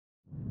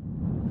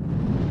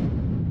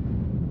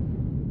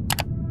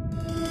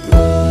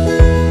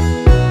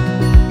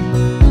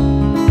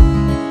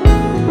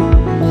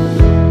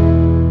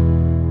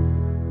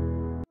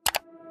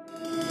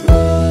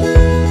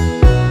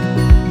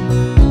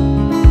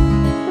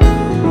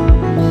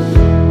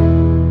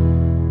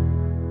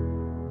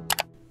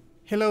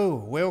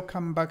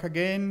Welcome back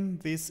again.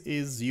 This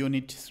is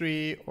Unit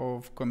 3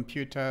 of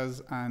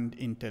Computers and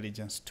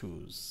Intelligence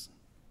Tools,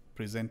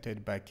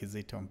 presented by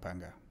Kizito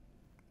Mpanga.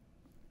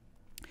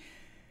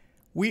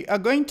 We are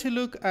going to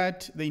look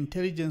at the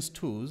intelligence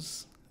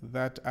tools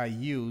that are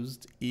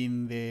used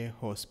in the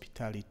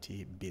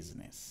hospitality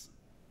business.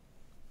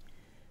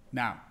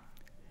 Now,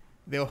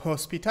 the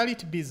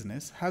hospitality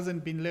business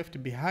hasn't been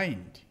left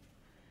behind.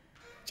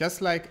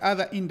 Just like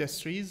other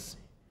industries,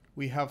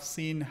 we have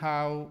seen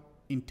how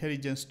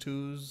intelligence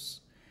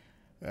tools,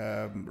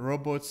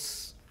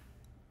 robots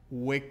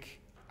work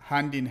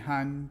hand in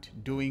hand,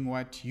 doing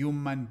what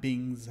human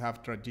beings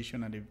have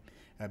traditionally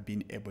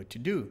been able to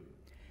do.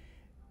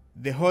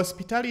 The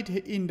hospitality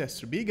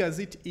industry, big as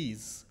it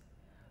is,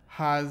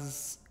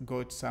 has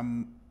got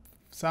some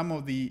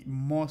of the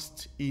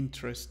most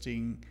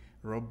interesting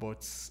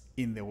robots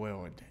in the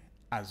world.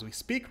 As we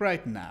speak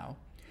right now,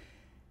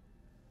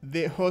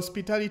 the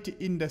hospitality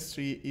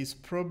industry is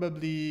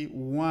probably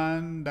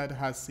one that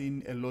has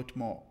seen a lot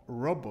more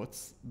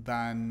robots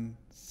than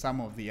some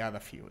of the other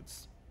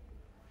fields.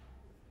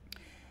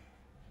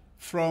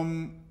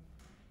 From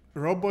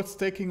robots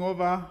taking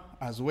over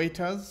as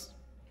waiters,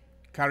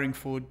 carrying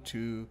food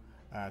to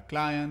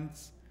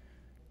clients,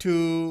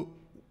 to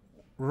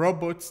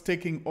robots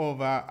taking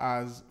over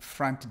as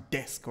front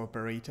desk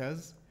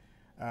operators,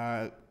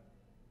 as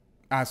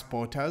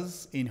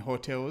porters in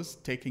hotels,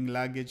 taking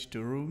luggage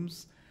to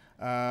rooms,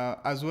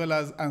 as well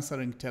as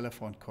answering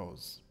telephone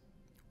calls.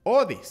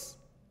 All this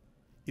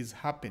is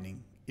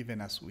happening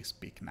even as we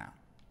speak now.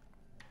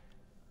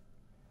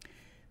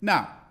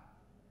 Now,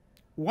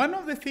 one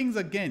of the things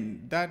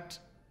again that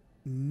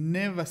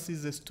never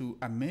ceases to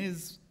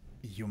amaze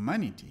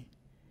humanity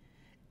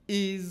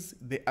is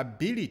the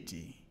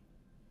ability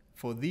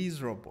for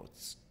these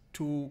robots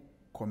to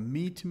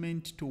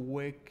commitment to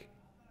work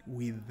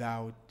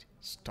without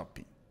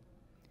stopping.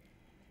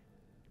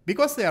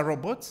 Because they are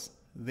robots,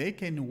 they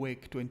can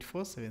work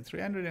 24/7,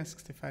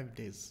 365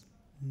 days,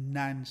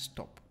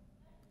 non-stop.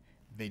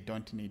 They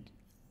don't need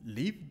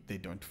leave, they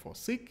don't fall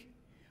sick,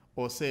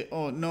 or say,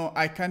 oh no,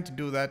 I can't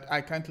do that, I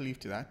can't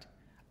lift that.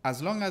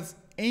 As long as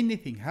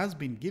anything has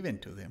been given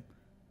to them,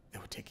 they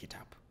will take it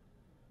up.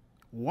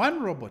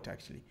 One robot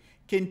actually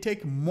can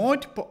take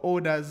multiple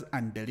orders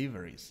and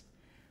deliveries.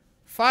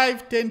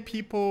 5, 10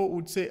 people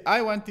would say,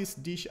 I want this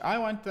dish, I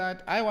want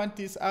that, I want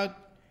this out.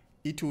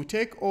 It will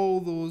take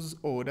all those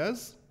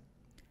orders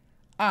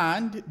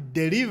and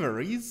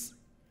deliveries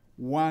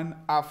one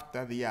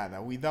after the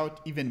other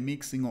without even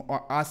mixing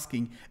or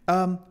asking,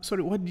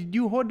 sorry, what did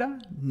you order?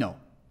 No.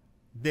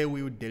 They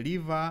will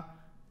deliver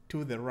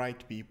to the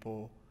right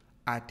people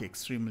at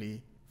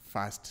extremely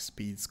fast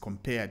speeds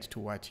compared to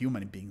what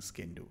human beings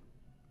can do.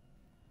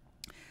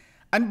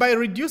 And by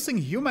reducing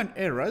human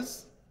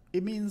errors,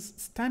 it means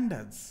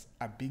standards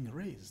are being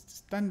raised.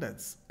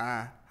 Standards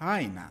are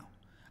high now.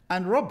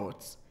 And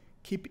robots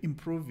keep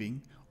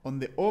improving on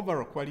the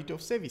overall quality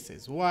of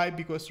services. Why?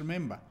 Because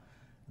remember,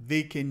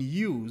 they can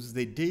use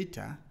the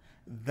data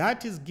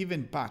that is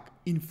given back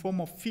in form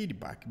of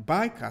feedback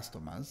by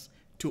customers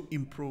to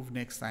improve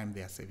next time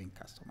they are serving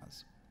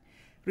customers.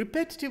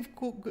 Repetitive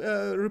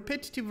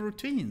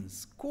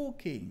routines,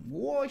 cooking,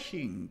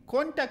 washing,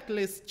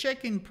 contactless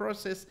check-in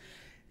process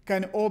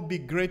can all be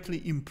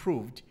greatly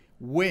improved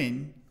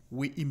when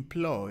we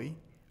employ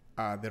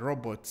the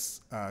robots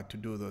to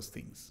do those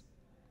things.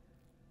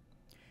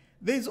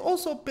 There is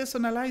also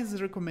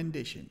personalized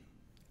recommendation.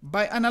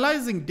 By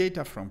analyzing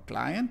data from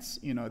clients,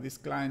 this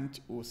client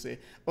will say,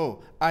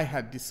 oh, I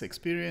had this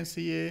experience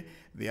here.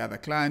 The other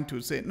client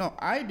will say, no,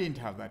 I didn't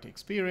have that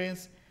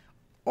experience.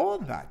 All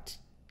that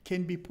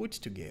can be put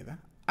together,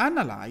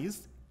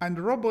 analyzed, and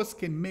robots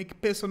can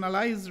make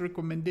personalized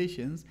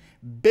recommendations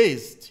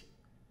based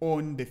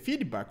on the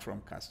feedback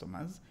from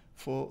customers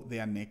for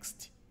their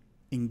next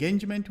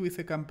engagement with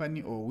a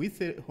company or with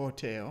a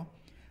hotel,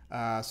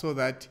 so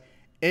that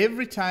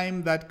every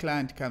time that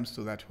client comes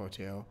to that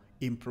hotel,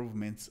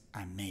 improvements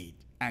are made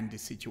and the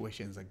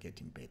situations are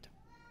getting better.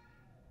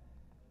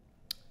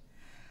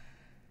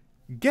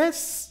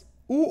 Guests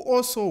who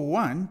also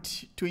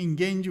want to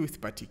engage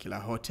with particular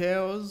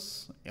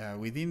hotels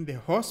within the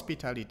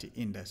hospitality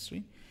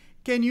industry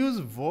can use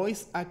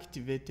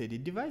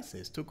voice-activated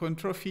devices to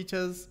control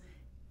features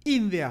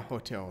in their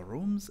hotel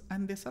rooms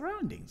and the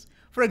surroundings.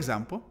 For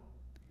example,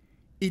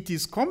 it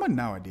is common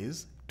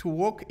nowadays to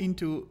walk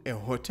into a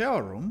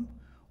hotel room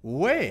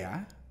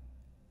where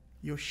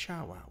your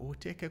shower will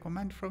take a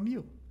command from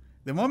you.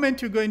 The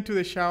moment you go into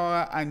the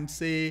shower and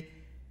say,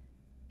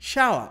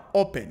 shower,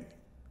 open,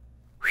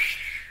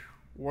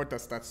 water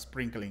starts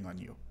sprinkling on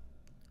you.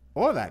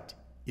 All that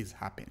is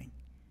happening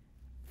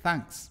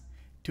thanks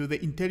to the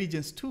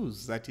intelligence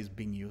tools that is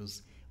being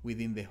used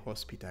within the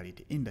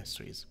hospitality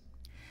industries.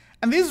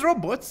 And these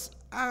robots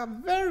are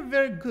very,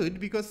 very good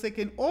because they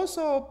can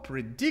also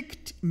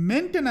predict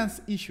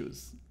maintenance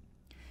issues.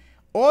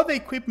 All the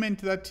equipment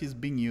that is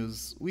being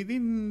used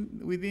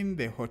within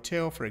the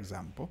hotel, for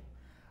example,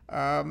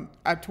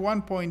 at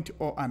one point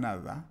or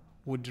another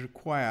would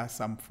require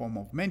some form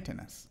of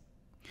maintenance.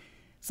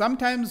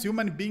 Sometimes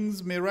human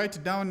beings may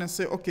write down and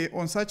say, okay,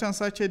 on such and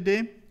such a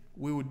day,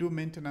 we will do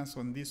maintenance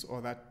on this or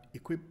that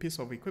piece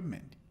of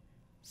equipment.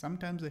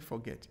 Sometimes they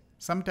forget.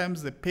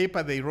 Sometimes the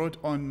paper they wrote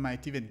on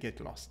might even get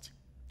lost.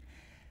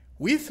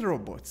 With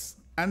robots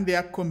and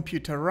their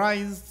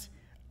computerized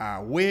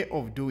way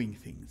of doing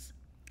things,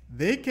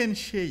 they can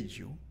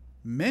schedule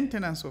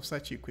maintenance of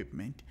such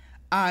equipment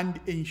and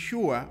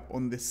ensure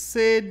on the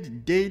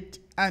said date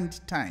and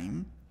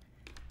time,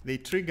 they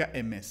trigger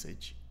a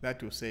message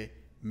that will say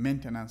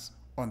maintenance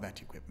on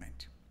that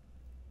equipment.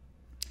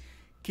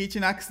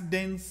 Kitchen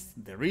accidents,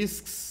 the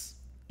risks,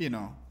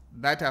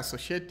 that are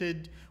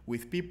associated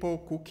with people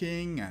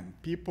cooking and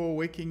people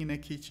working in a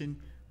kitchen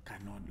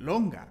can no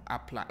longer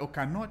apply or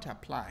cannot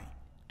apply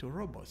to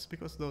robots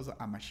because those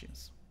are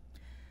machines.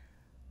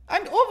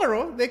 And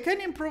overall, they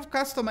can improve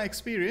customer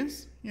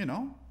experience,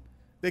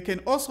 They can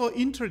also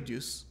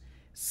introduce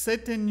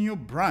certain new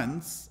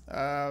brands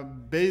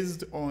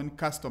based on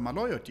customer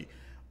loyalty.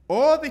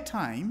 All the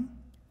time,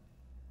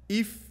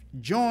 if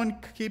John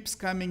keeps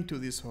coming to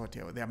this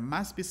hotel, there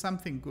must be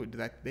something good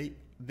that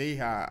they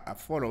are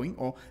following,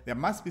 or there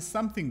must be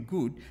something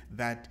good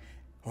that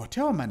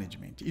hotel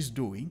management is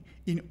doing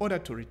in order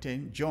to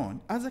retain John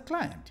as a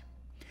client.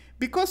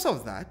 Because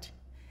of that,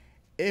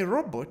 a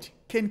robot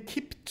can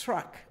keep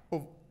track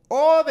of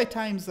all the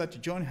times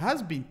that John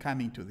has been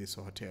coming to this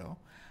hotel,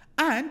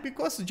 and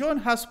because John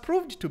has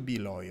proved to be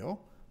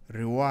loyal,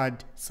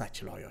 reward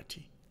such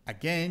loyalty.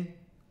 Again,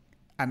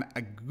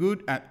 a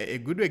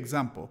good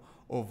example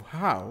of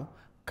how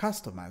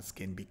customers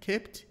can be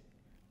kept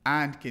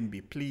and can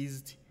be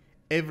pleased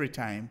every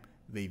time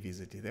they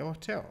visit the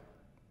hotel.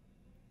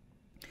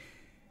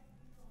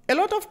 A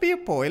lot of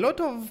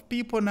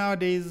people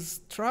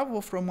nowadays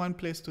travel from one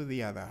place to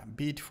the other,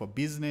 be it for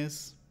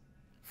business,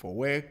 for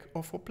work,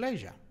 or for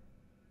pleasure.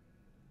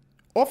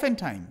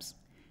 Oftentimes,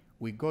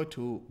 we go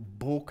to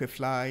book a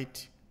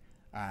flight,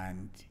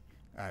 and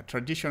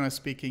traditionally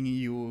speaking,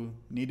 you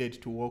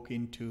needed to walk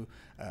into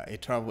a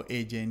travel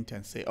agent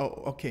and say,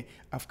 oh, okay,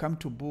 I've come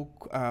to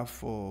book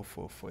for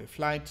a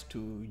flight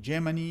to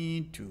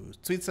Germany, to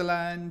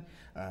Switzerland,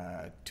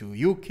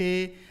 to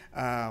UK.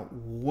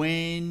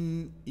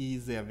 When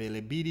is the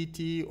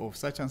availability of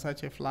such and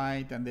such a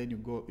flight? And then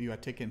you are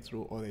taken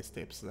through all the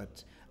steps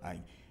that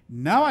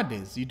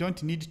nowadays, you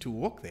don't need to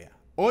walk there.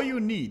 All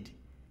you need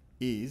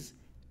is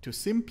to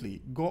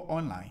simply go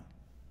online,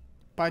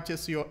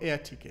 purchase your air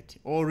ticket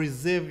or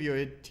reserve your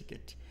air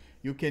ticket.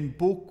 You can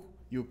book,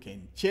 you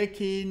can check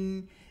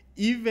in,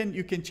 even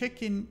you can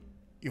check in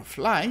your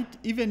flight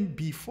even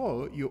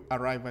before you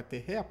arrive at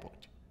the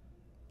airport.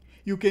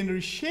 You can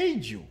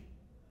reschedule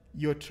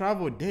your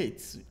travel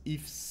dates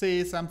if,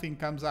 say, something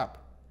comes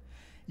up.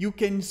 You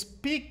can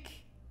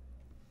speak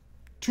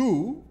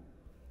to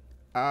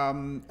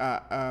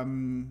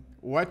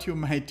what you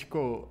might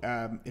call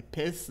a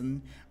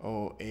person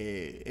or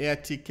a air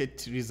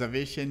ticket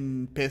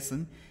reservation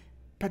person,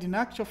 but in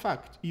actual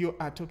fact, you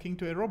are talking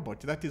to a robot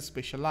that is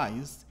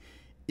specialized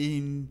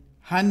in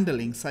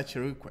handling such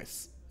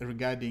requests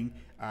regarding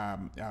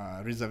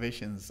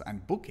reservations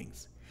and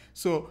bookings.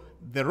 So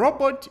the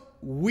robot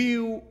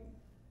will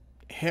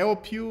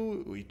help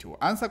you, it will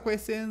answer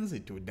questions,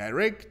 it will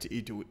direct,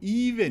 it will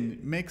even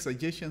make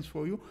suggestions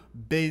for you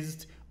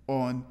based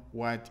on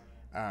what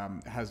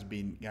has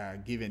been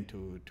given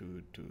to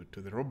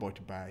the robot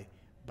by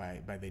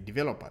the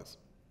developers.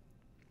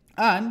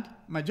 And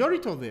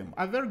majority of them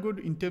are very good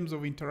in terms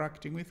of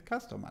interacting with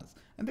customers,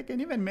 and they can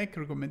even make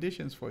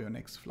recommendations for your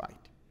next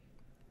flight.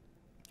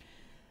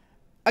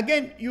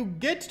 Again, you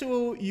get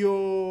to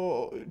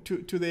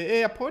the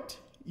airport,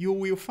 you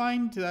will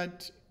find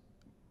that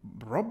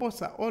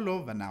robots are all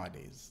over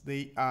nowadays.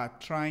 They are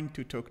trying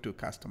to talk to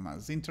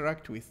customers,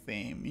 interact with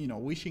them,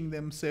 wishing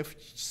them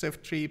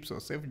safe trips or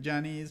safe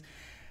journeys.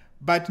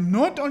 But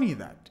not only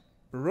that,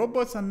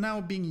 robots are now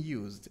being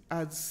used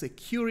as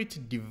security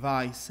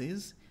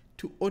devices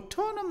to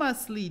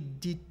autonomously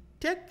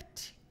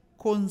detect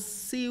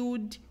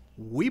concealed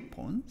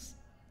weapons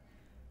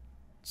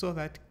so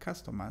that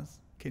customers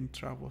can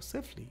travel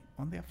safely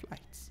on their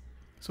flights.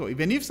 So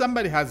even if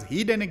somebody has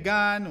hidden a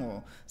gun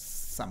or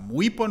some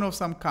weapon of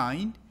some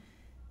kind,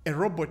 a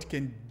robot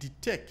can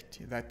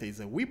detect that there is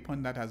a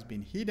weapon that has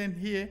been hidden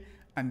here,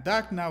 and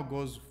that now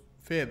goes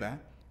further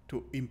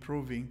to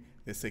improving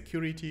the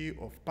security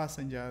of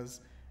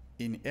passengers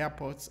in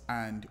airports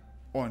and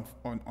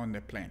on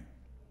the plane.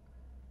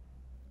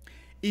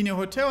 In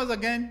hotels,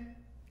 again,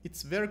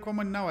 it's very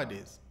common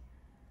nowadays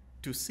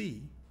to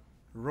see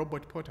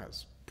robot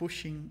porters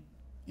pushing,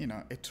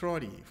 a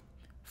trolley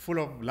full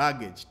of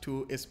luggage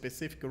to a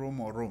specific room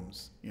or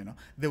rooms.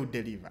 They will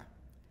deliver.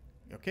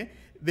 Okay,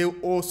 they will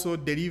also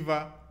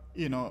deliver,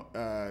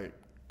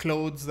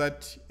 clothes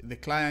that the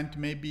client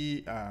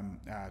maybe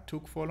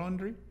took for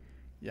laundry.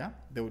 Yeah,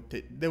 they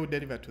will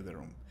deliver to the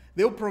room.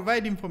 They will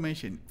provide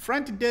information.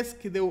 Front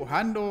desk, they will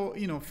handle,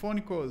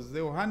 phone calls.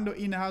 They will handle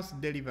in-house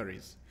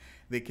deliveries.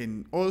 They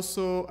can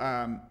also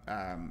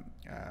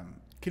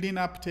clean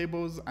up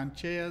tables and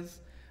chairs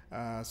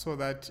so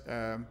that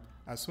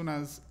As soon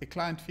as a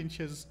client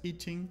finishes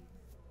eating,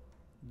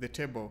 the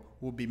table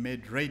will be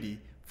made ready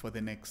for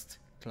the next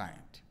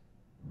client.